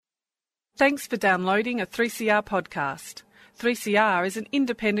Thanks for downloading a 3CR podcast. 3CR is an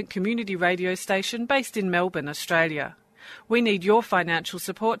independent community radio station based in Melbourne, Australia. We need your financial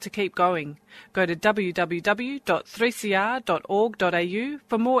support to keep going. Go to www.3cr.org.au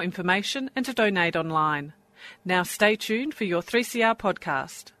for more information and to donate online. Now stay tuned for your 3CR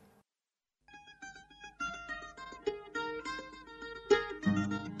podcast.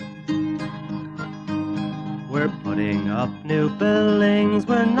 We're putting up new buildings,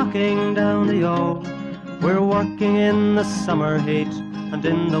 we're knocking down the old. We're working in the summer heat and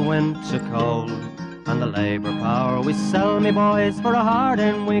in the winter cold. And the labour power we sell, me boys, for a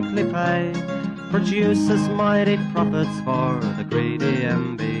hard-earned weekly pay produces mighty profits for the greedy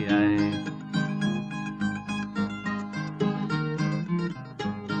MBA.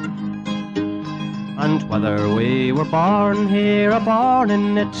 And whether we were born here or born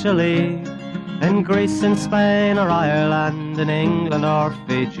in Italy, in Greece, in Spain or Ireland, in England or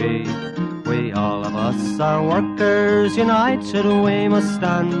Fiji, we all of us are workers, united we must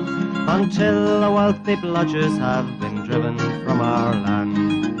stand, until the wealthy bludgers have been driven from our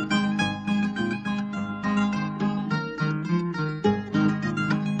land.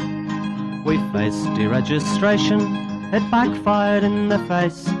 We faced deregistration, it backfired in the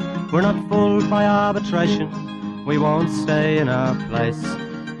face. We're not fooled by arbitration, we won't stay in our place.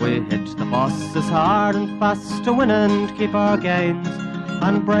 We hit the bosses hard and fast to win and keep our gains,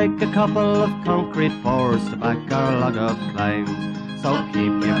 and break a couple of concrete pours to back our log of claims. So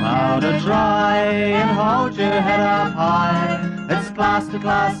keep your powder dry and hold your head up high. It's class to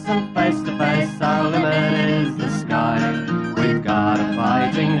class and face to face, our limit is the sky. We've got a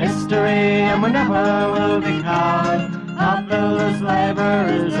fighting history and we never will be cowed. Our builders' labour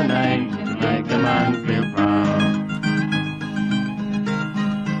is a name to make a man feel proud.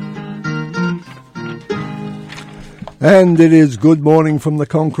 And it is good morning from the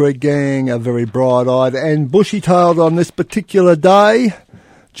Concrete Gang, a very bright-eyed and bushy-tailed on this particular day.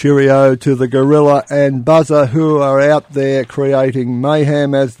 Cheerio to the Gorilla and Buzzer who are out there creating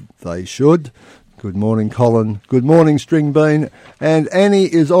mayhem as they should. Good morning, Colin. Good morning, String Bean. And Annie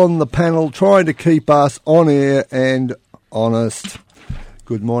is on the panel trying to keep us on air and honest.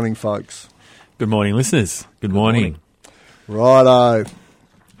 Good morning, folks. Good morning, listeners. Good morning. Righto.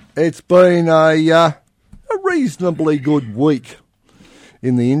 It's been a reasonably good week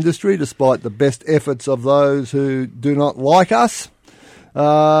in the industry, despite the best efforts of those who do not like us.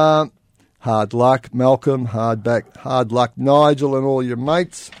 Hard luck, Malcolm. Hard luck, Nigel, and all your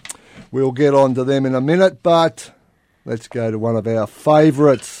mates. We'll get on to them in a minute, but let's go to one of our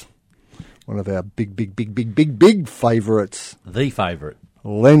favourites. One of our big favourites. The favourite.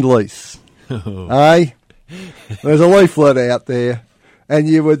 Lend-Lease. Hey? There's a leaflet out there, and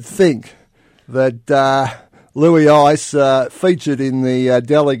you would think that Louis Ice featured in the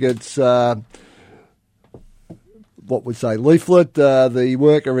delegates, leaflet, the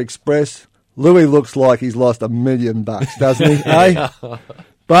Worker Express. Louis looks like he's lost $1 million, doesn't he? Eh?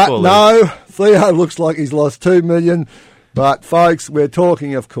 But no, Theo looks like he's lost $2 million. But folks, we're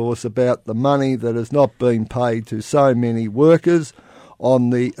talking, of course, about the money that has not been paid to so many workers on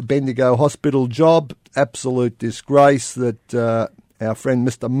the Bendigo Hospital job. Absolute disgrace that our friend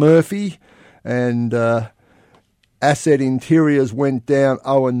Mr. Murphy and Asset Interiors went down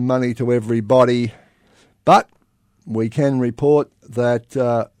owing money to everybody. But we can report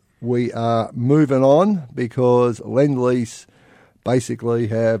that we are moving on because Lend-Lease basically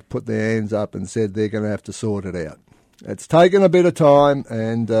have put their hands up and said they're going to have to sort it out. It's taken a bit of time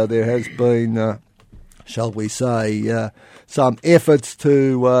and there has been, shall we say, some efforts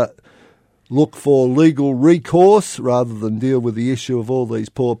to look for legal recourse rather than deal with the issue of all these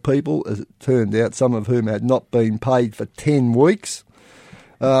poor people, as it turned out, some of whom had not been paid for 10 weeks.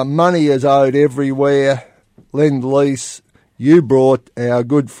 Money is owed everywhere. Lend-Lease, you brought our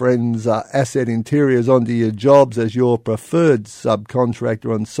good friends Asset Interiors onto your jobs as your preferred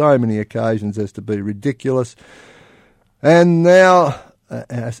subcontractor on so many occasions as to be ridiculous. And now,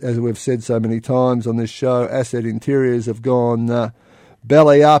 as we've said so many times on this show, Asset Interiors have gone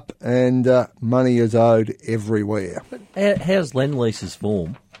belly up and money is owed everywhere. But how's Lend-Lease's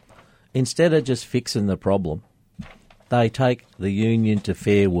form? Instead of just fixing the problem, they take the union to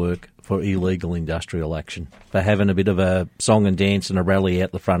Fair Work for illegal industrial action, for having a bit of a song and dance and a rally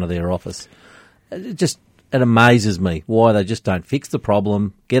out the front of their office. It amazes me why they just don't fix the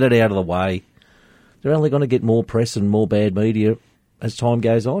problem, get it out of the way. They're only going to get more press and more bad media as time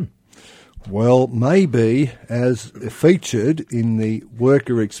goes on. Well, maybe, as featured in the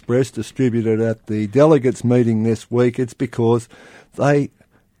Worker Express distributed at the delegates meeting this week, it's because they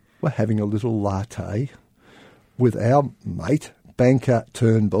were having a little latte with our mate, Banker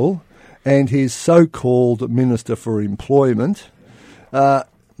Turnbull, and his so-called Minister for Employment,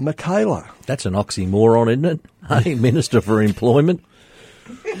 Michaela. That's an oxymoron, isn't it? Hey, Minister for Employment.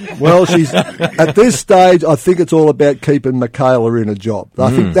 Well, she's at this stage, I think it's all about keeping Michaela in a job.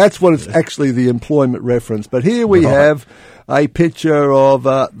 I think that's what it's actually the employment reference. But here we have a picture of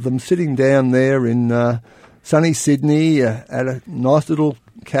them sitting down there in sunny Sydney at a nice little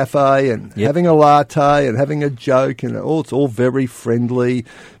cafe and having a latte and having a joke, and it's all very friendly,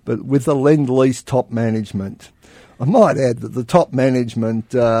 but with the Lend-Lease top management. I might add that the top management,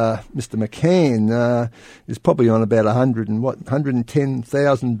 Mr. McCann, is probably on about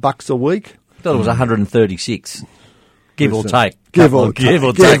 $110,000 a week. I thought it was 136, give or take. Give or take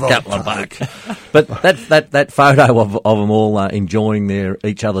a couple of bucks. But that photo of them all enjoying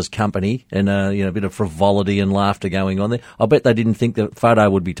each other's company and a bit of frivolity and laughter going on there. I bet they didn't think the photo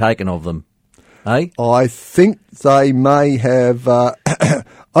would be taken of them. Hey? I think they may have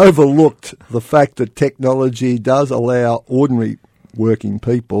overlooked the fact that technology does allow ordinary working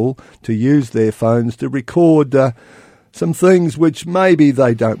people to use their phones to record some things which maybe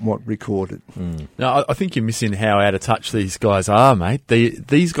they don't want recorded. No, I think you're missing how out of touch these guys are, mate.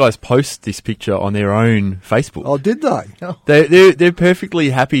 These guys post this picture on their own Facebook. Oh, did they? Oh. They're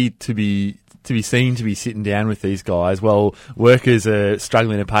perfectly happy to be seen to be sitting down with these guys while workers are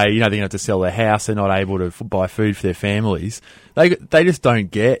struggling to pay. They're going to have to sell their house. They're not able to buy food for their families. They just don't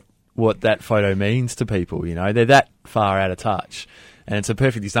get what that photo means to people. They're that far out of touch, and it's a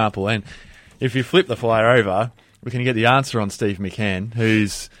perfect example. And if you flip the flyer over, we can get the answer on Steve McCann,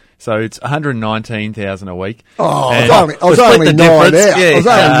 so it's 119,000 a week. Oh, I was only 9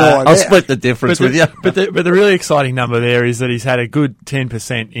 out. I'll split the difference with you. But the really exciting number there is that he's had a good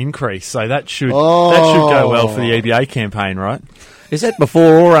 10% increase. So that should go well for the EBA campaign, right? Is that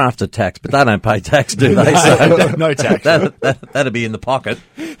before or after tax? But they don't pay tax, do they? No tax. That'll be in the pocket.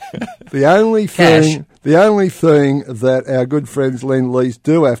 The only thing that our good friends Lend-Lease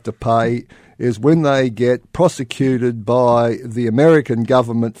do have to pay is when they get prosecuted by the American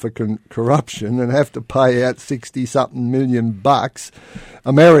government for corruption and have to pay out $60-something million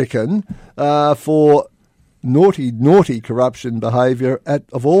American for naughty corruption behaviour at,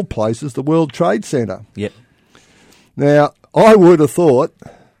 of all places, the World Trade Center. Yep. Now, I would have thought,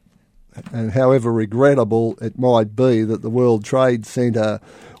 and however regrettable it might be that the World Trade Center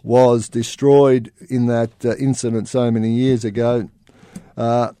was destroyed in that incident so many years ago,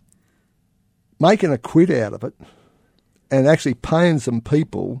 making a quid out of it and actually paying some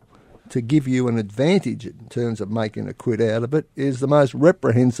people to give you an advantage in terms of making a quid out of it is the most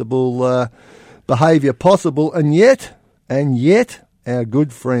reprehensible behaviour possible. And yet, our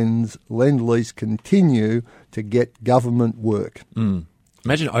good friends Lend-Lease continue to get government work.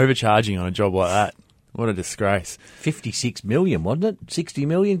 Imagine overcharging on a job like that. What a disgrace. 56 million, wasn't it? 60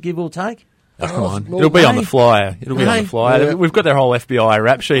 million, give or take? Oh, come on. It'll be on the flyer. Yeah. We've got their whole FBI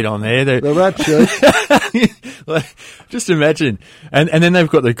rap sheet on there. The rap sheet. Just imagine. And then they've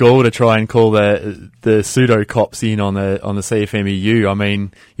got the gall to try and call the pseudo cops in on the CFMEU. I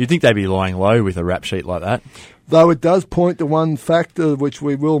mean, you'd think they'd be lying low with a rap sheet like that. Though it does point to one factor which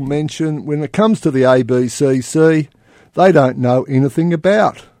we will mention. When it comes to the ABCC, they don't know anything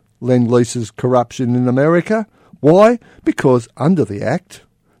about Lend-Lease's corruption in America. Why? Because under the Act,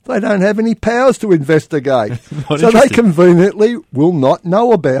 they don't have any powers to investigate. So they conveniently will not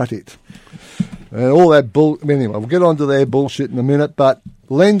know about it. And all that anyway, we'll get on to their bullshit in a minute, but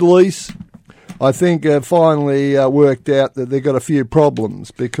Lend-Lease, I think, finally worked out that they've got a few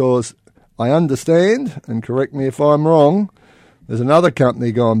problems because I understand, and correct me if I'm wrong, there's another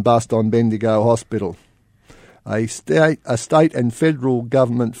company gone bust on Bendigo Hospital. A state and federal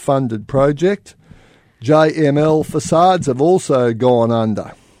government funded project. JML Facades have also gone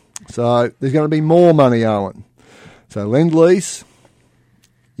under. So there's going to be more money owing. So Lend-Lease,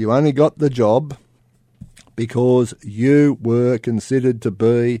 you only got the job because you were considered to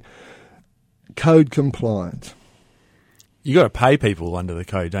be code compliant. You got to pay people under the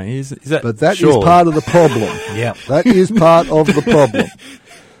code, don't you? Is that? But that is part of the problem. Yeah, that is part of the problem.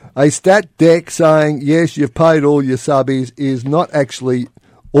 A stat dec saying, yes, you've paid all your subbies is not actually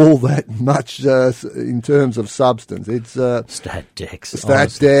all that much in terms of substance. It's stat decs. Stat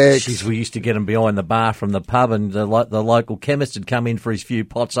decs. Jeez, we used to get them behind the bar from the pub, and the local chemist would come in for his few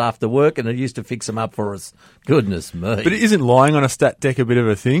pots after work, and it used to fix them up for us. Goodness me! But isn't lying on a stat dec a bit of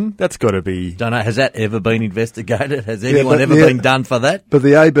a thing? That's got to be. Don't know. Has that ever been investigated? Has anyone ever been done for that? But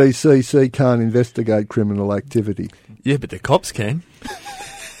the ABCC can't investigate criminal activity. Yeah, but the cops can.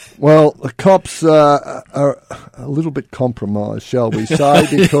 Well, the cops are a little bit compromised, shall we say,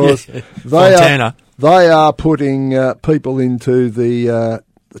 because they are putting people into the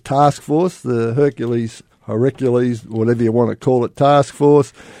the task force, the Hercules, whatever you want to call it, task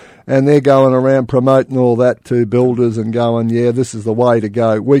force, and they're going around promoting all that to builders and going, yeah, this is the way to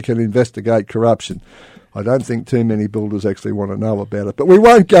go. We can investigate corruption. I don't think too many builders actually want to know about it, but we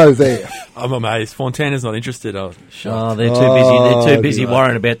won't go there. I'm amazed. Fontana's not interested. Oh, they're too busy. They're too busy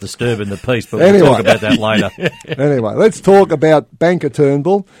worrying about disturbing the peace. But we'll talk about that later. Anyway, let's talk about Banker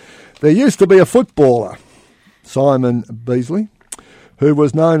Turnbull. There used to be a footballer, Simon Beasley, who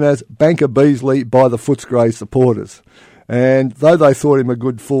was known as Banker Beasley by the Footscray supporters. And though they thought him a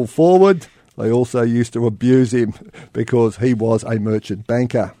good full forward, they also used to abuse him because he was a merchant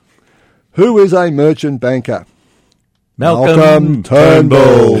banker. Who is a merchant banker? Malcolm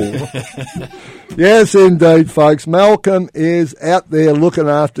Turnbull. Yes, indeed, folks. Malcolm is out there looking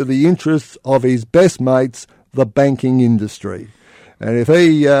after the interests of his best mates, the banking industry. And if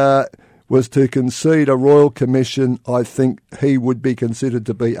he was to concede a royal commission, I think he would be considered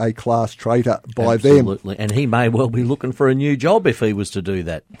to be a class traitor by them. Absolutely. And he may well be looking for a new job if he was to do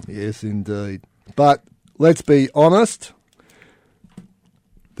that. Yes, indeed. But let's be honest.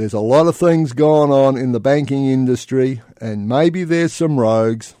 There's a lot of things going on in the banking industry, and maybe there's some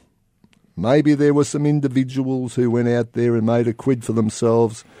rogues. Maybe there were some individuals who went out there and made a quid for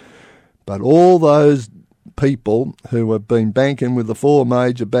themselves. But all those people who have been banking with the 4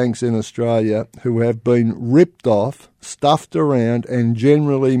 major banks in Australia, who have been ripped off, stuffed around, and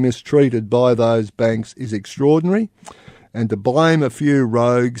generally mistreated by those banks is extraordinary. And to blame a few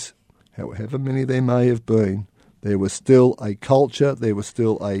rogues, however many there may have been, there was still a culture, there was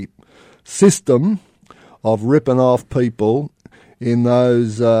still a system of ripping off people in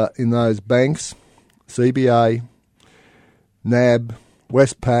those banks, CBA, NAB,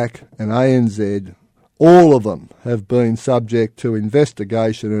 Westpac and ANZ. All of them have been subject to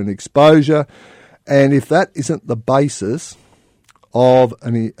investigation and exposure. And if that isn't the basis of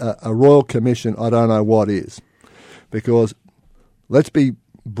a royal commission, I don't know what is. Because let's be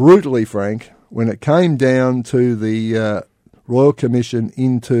brutally frank, when it came down to the Royal Commission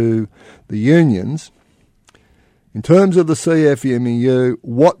into the unions, in terms of the CFMEU,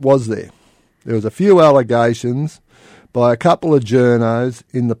 what was there? There was a few allegations by a couple of journos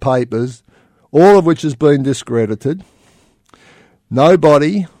in the papers, all of which has been discredited.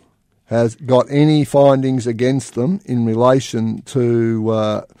 Nobody has got any findings against them in relation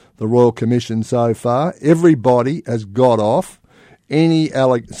to the Royal Commission so far. Everybody has got off.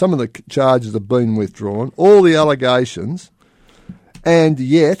 Some of the charges have been withdrawn, all the allegations, and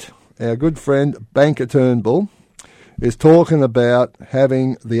yet our good friend Banker Turnbull is talking about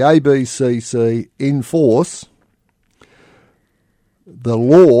having the ABCC enforce the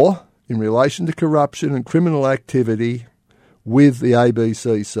law in relation to corruption and criminal activity with the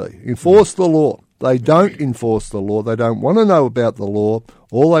ABCC. Enforce the law. They don't enforce the law. They don't want to know about the law.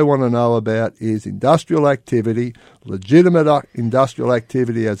 All they want to know about is industrial activity, legitimate industrial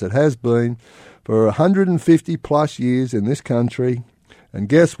activity as it has been for 150 plus years in this country. And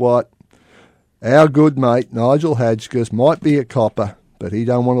guess what? Our good mate Nigel Hadgkiss might be a copper, but he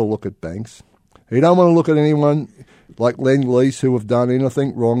don't want to look at banks. He don't want to look at anyone like Lend-Lease who have done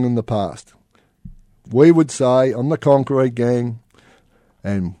anything wrong in the past. We would say on the Concrete Gang,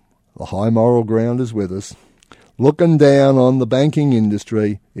 and the high moral ground is with us, looking down on the banking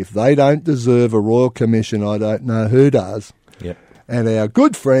industry, if they don't deserve a royal commission, I don't know who does. Yep. And our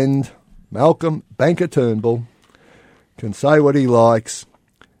good friend, Malcolm Banker Turnbull, can say what he likes.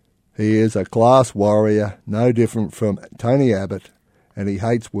 He is a class warrior, no different from Tony Abbott, and he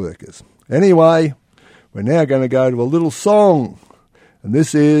hates workers. Anyway, we're now going to go to a little song, and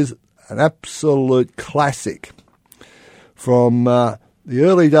this is an absolute classic from the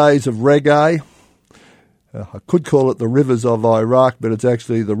early days of reggae. I could call it the Rivers of Iraq, but it's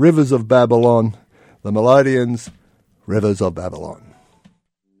actually the Rivers of Babylon, the Melodians' Rivers of Babylon.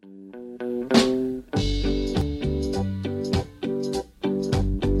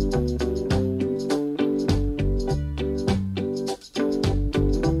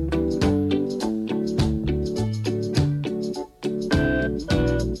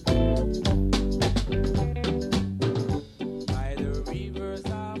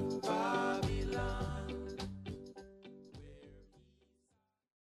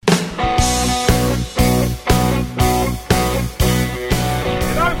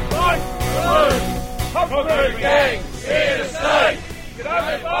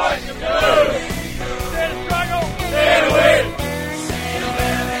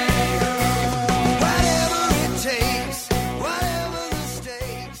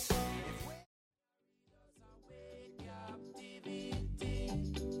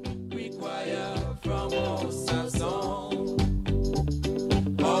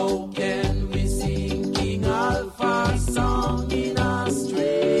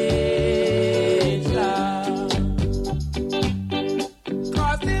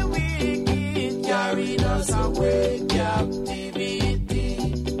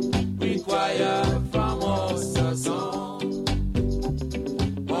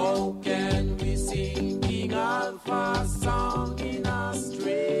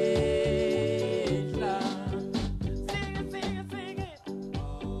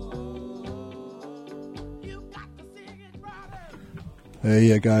 There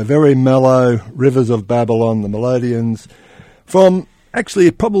you go. Very mellow. Rivers of Babylon, the Melodians. From actually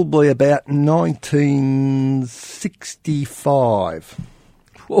probably about 1965.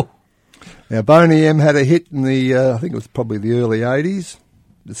 Whoa. Now, Boney M had a hit in the, I think it was probably the early 80s.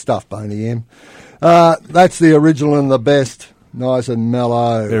 The stuff, Boney M. That's the original and the best. Nice and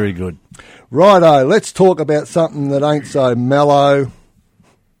mellow. Very good. Righto, let's talk about something that ain't so mellow.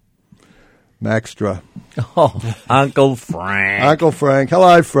 Maxtra. Oh, Uncle Frank. Uncle Frank.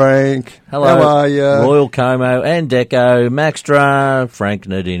 Hello, Frank. Hello. How are you? Royal Como and Deco, Maxtra, Frank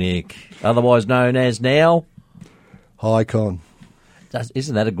Nadinic, otherwise known as now... Hi, Con.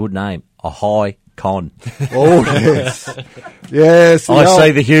 Isn't that a good name? A high con. Oh, yes. Yes. I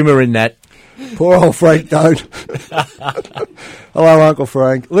see the humour in that. Poor old Frank don't. Hello, Uncle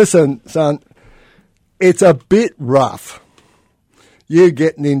Frank. Listen, son, it's a bit rough. You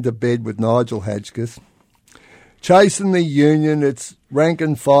getting into bed with Nigel Hadgkiss, chasing the union, its rank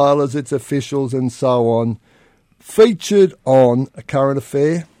and filers, its officials and so on, featured on A Current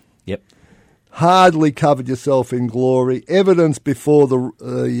Affair. Yep. Hardly covered yourself in glory. Evidence before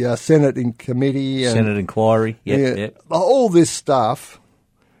the Senate in committee. And, Senate inquiry. Yep. All this stuff.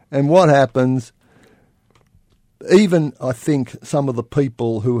 And what happens, even I think some of the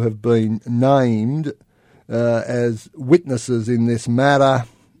people who have been named as witnesses in this matter,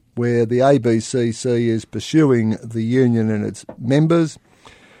 where the ABCC is pursuing the union and its members,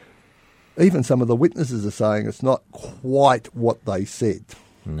 even some of the witnesses are saying it's not quite what they said.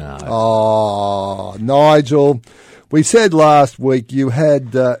 No. Oh, Nigel, we said last week you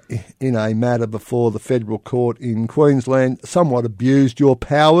had, in a matter before the federal court in Queensland, somewhat abused your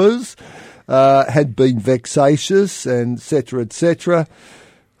powers, had been vexatious, and et cetera, et cetera.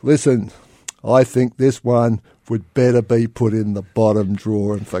 Listen, I think this one would better be put in the bottom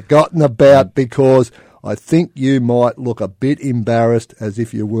drawer and forgotten about, because I think you might look a bit embarrassed, as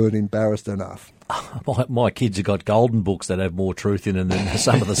if you weren't embarrassed enough. My kids have got golden books that have more truth in them than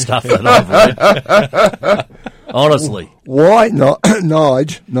some of the stuff that I've read. Honestly. Why not,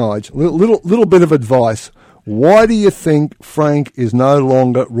 Nige, little bit of advice. Why do you think Frank is no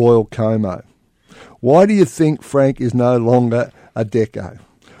longer Royal Como? Why do you think Frank is no longer a Deco?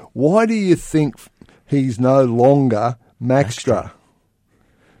 Why do you think he's no longer Maxtra?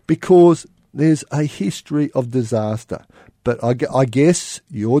 Because there's a history of disaster. But I guess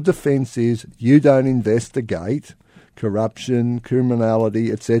your defence is you don't investigate corruption,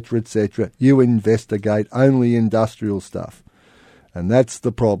 criminality, etc., etc. You investigate only industrial stuff. And that's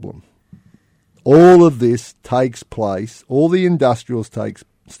the problem. All of this takes place, all the industrial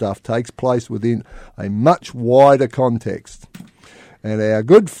stuff takes place within a much wider context. And our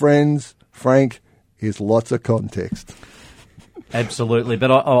good friends, Frank, is lots of context. Absolutely,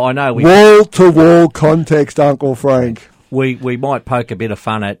 but I know we... Wall-to-wall context, Uncle Frank. We might poke a bit of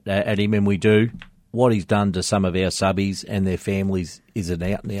fun at him, and we do. What he's done to some of our subbies and their families is an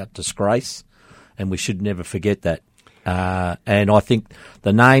out-and-out disgrace, and we should never forget that. And I think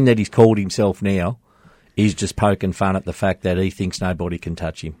the name that he's called himself now is just poking fun at the fact that he thinks nobody can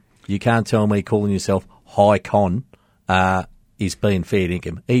touch him. You can't tell me calling yourself High Con is being fair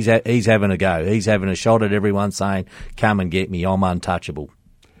dinkum. He's having a go. He's having a shot at everyone saying, come and get me, I'm untouchable.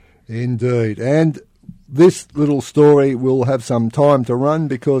 Indeed. And this little story will have some time to run,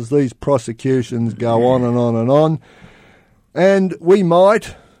 because these prosecutions go on and on and on. And we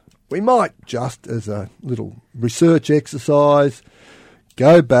might, just as a little research exercise,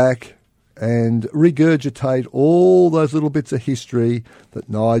 go back and regurgitate all those little bits of history that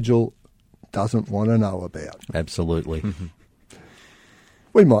Nigel doesn't want to know about. Absolutely.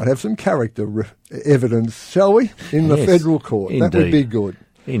 We might have some character evidence, shall we, in the federal court. Indeed. That would be good.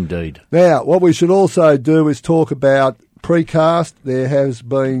 Indeed. Now, what we should also do is talk about precast. There has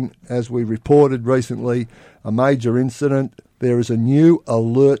been, as we reported recently, a major incident. There is a new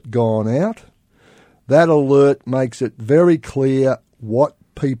alert gone out. That alert makes it very clear what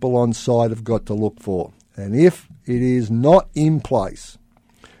people on site have got to look for. And if it is not in place,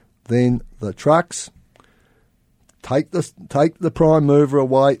 then the trucks take the prime mover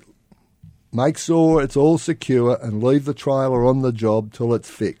away, make sure it's all secure, and leave the trailer on the job till it's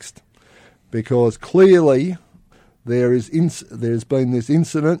fixed. Because clearly there's been this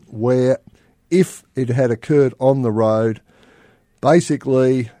incident where, if it had occurred on the road,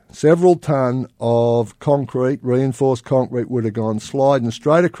 basically several tonne of concrete, reinforced concrete, would have gone sliding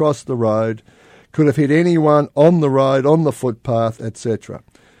straight across the road, could have hit anyone on the road, on the footpath, etc.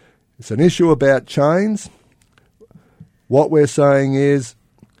 It's an issue about chains. What we're saying is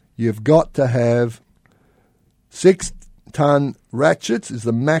you've got to have 6-tonne ratchets is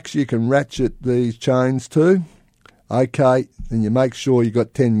the max you can ratchet these chains to. okay, then you make sure you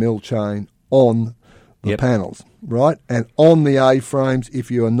got 10 mil chain on the Yep. panels, right? And on the A-frames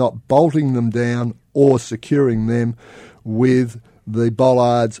if you are not bolting them down or securing them with the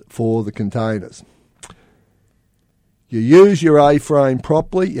bollards for the containers. You use your A-frame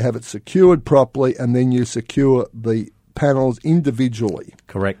properly, you have it secured properly, and then you secure the panels individually.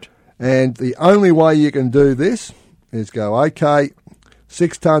 Correct. And the only way you can do this is go, okay,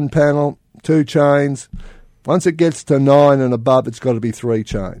 6-ton panel, 2 chains. Once it gets to 9 and above, it's got to be 3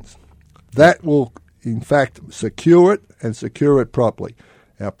 chains. That will, in fact, secure it and secure it properly.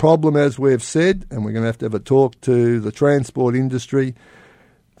 Our problem, as we've said, and we're going to have a talk to the transport industry,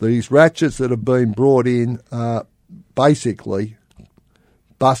 these ratchets that have been brought in are basically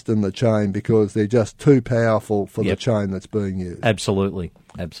busting the chain because they're just too powerful for the chain that's being used. Absolutely.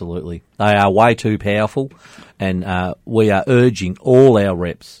 They are way too powerful, and we are urging all our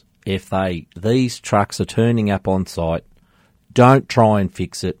reps, if these trucks are turning up on site, don't try and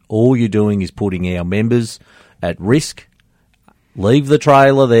fix it. All you're doing is putting our members at risk. Leave the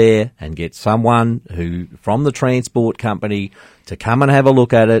trailer there and get someone from the transport company to come and have a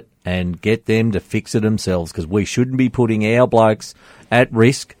look at it and get them to fix it themselves, because we shouldn't be putting our blokes at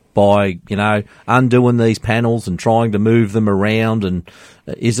risk by, undoing these panels and trying to move them around, and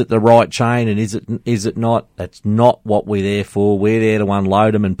is it the right chain and is it not? That's not what we're there for. We're there to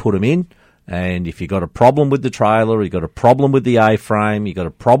unload them and put them in. And if you've got a problem with the trailer, you've got a problem with the A-frame, you've got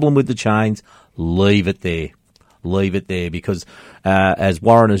a problem with the chains, leave it there. Leave it there, because as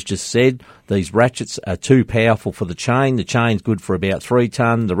Warren has just said, these ratchets are too powerful for the chain. The chain's good for about 3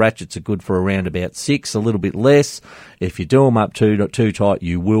 tonne. The ratchets are good for around about 6, a little bit less. If you do them up too tight,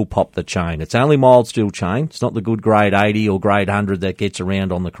 you will pop the chain. It's only mild steel chain. It's not the good grade 80 or grade 100 that gets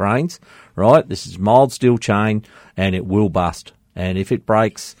around on the cranes, right? This is mild steel chain, and it will bust. And if it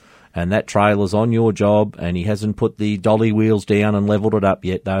breaks and that trailer's on your job and he hasn't put the dolly wheels down and levelled it up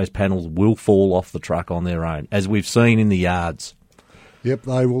yet, those panels will fall off the truck on their own, as we've seen in the yards. Yep,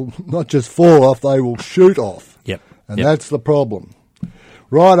 they will not just fall off, they will shoot off. Yep. And that's the problem.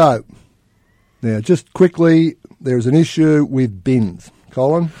 Righto. Now, just quickly, there's an issue with bins.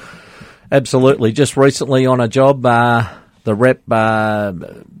 Colin? Absolutely. Just recently on a job, the rep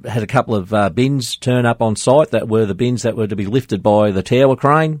had a couple of bins turn up on site that were the bins that were to be lifted by the tower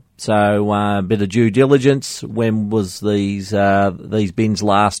crane. So a bit of due diligence. When was these bins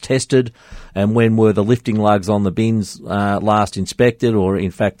last tested, and when were the lifting lugs on the bins last inspected or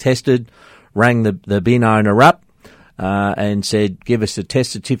in fact tested? Rang the bin owner up and said, give us the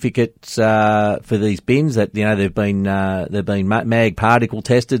test certificates for these bins that they've been mag particle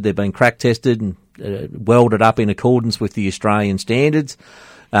tested, they've been crack tested and welded up in accordance with the Australian standards.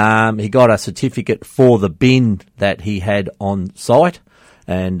 He got a certificate for the bin that he had on site,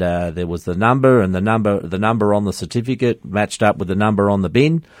 and there was the number, and the number on the certificate matched up with the number on the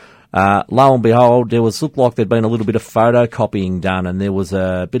bin. Lo and behold, looked like there'd been a little bit of photocopying done, and there was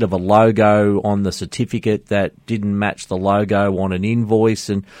a bit of a logo on the certificate that didn't match the logo on an invoice,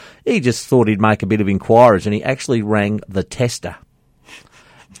 and he just thought he'd make a bit of inquiries, and he actually rang the tester.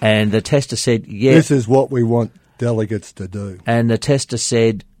 And the tester said, yeah. This is what we want delegates to do. And the tester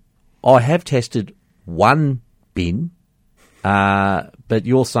said, I have tested one bin, but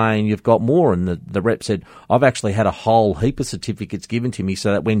you're saying you've got more. And the rep said, I've actually had a whole heap of certificates given to me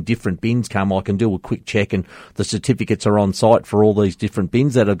so that when different bins come, I can do a quick check and the certificates are on site for all these different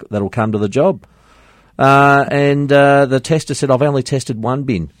bins that'll come to the job. And the tester said, I've only tested one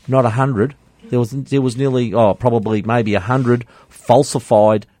bin, not 100. There was nearly, probably maybe 100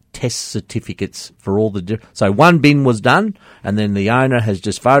 falsified test certificates for all the... So one bin was done, and then the owner has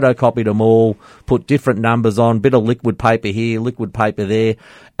just photocopied them all, put different numbers on, bit of liquid paper here, liquid paper there,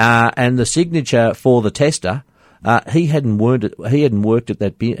 and the signature for the tester, he hadn't worked at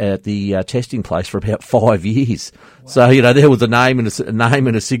that bin, at the testing place for about 5 years. Wow. So there was a name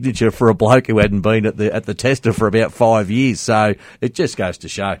and a signature for a bloke who hadn't been at the tester for about 5 years. So it just goes to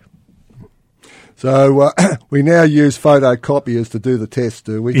show. So we now use photocopiers to do the test,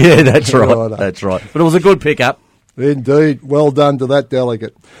 do we? Yeah, that's right. That's right. But it was a good pickup. Indeed. Well done to that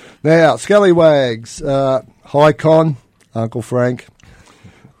delegate. Now, Scallywags, Hycon, Uncle Frank,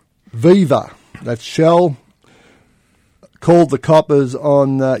 Viva, that's Shell, called the coppers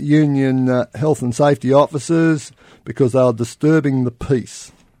on union health and safety officers because they were disturbing the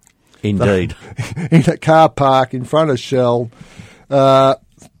peace. Indeed. In a car park in front of Shell,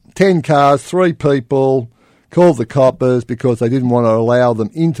 10 cars, 3 people, called the coppers because they didn't want to allow them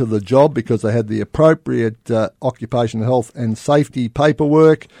into the job because they had the appropriate occupational health and safety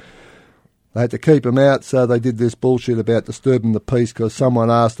paperwork. They had to keep him out, so they did this bullshit about disturbing the peace because someone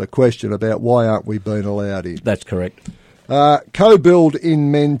asked a question about why aren't we being allowed in. That's correct. Co-build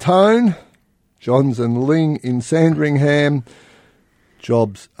in Mentone, Johns and Ling in Sandringham.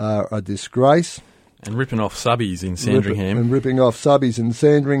 Jobs are a disgrace. And ripping off subbies in Sandringham. Ripping off subbies in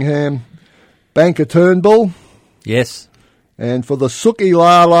Sandringham. Banker Turnbull. Yes. And for the Suki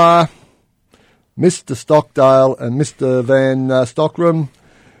Lala, Mr. Stockdale and Mr. Van Stockram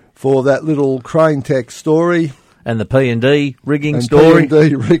for that little Crane Tech story. And the P&D rigging story.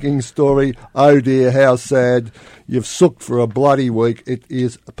 P&D rigging story. Oh dear, how sad. You've sooked for a bloody week. It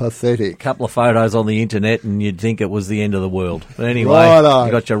is pathetic. A couple of photos on the internet and you'd think it was the end of the world. But anyway, Righto.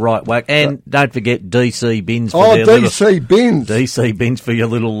 You got your right whack. And don't forget DC bins for bins. DC bins for your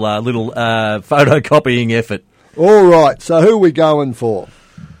little photocopying effort. All right, so who are we going for?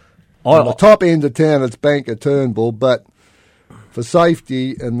 On the top end of town, it's Banker Turnbull, but for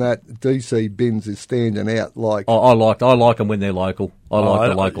safety and that DC bins is standing out like... I like them when they're local. I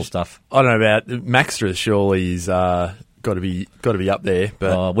like the local stuff. I don't know about... Maxtra surely is got to be up there.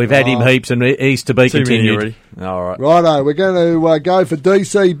 But we've had him heaps and he's to be continued. All right. Righto, we're going to go for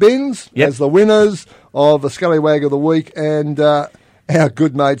DC bins as the winners of the Scallywag of the Week and... our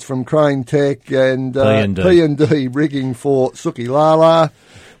good mates from Crane Tech and P&D rigging for Suki Lala.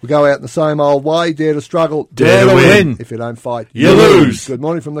 We go out in the same old way, dare to struggle, dare to win. If you don't fight, you lose. Good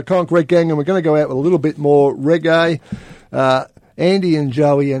morning from the Concrete Gang, and we're going to go out with a little bit more reggae. Andy and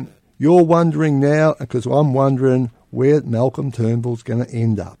Joey, and you're wondering now, because I'm wondering where Malcolm Turnbull's going to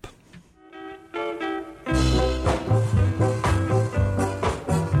end up.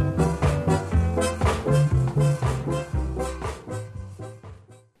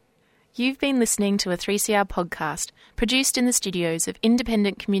 You've been listening to a 3CR podcast produced in the studios of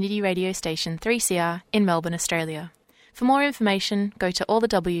independent community radio station 3CR in Melbourne, Australia. For more information, go to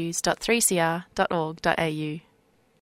allthews.3cr.org.au.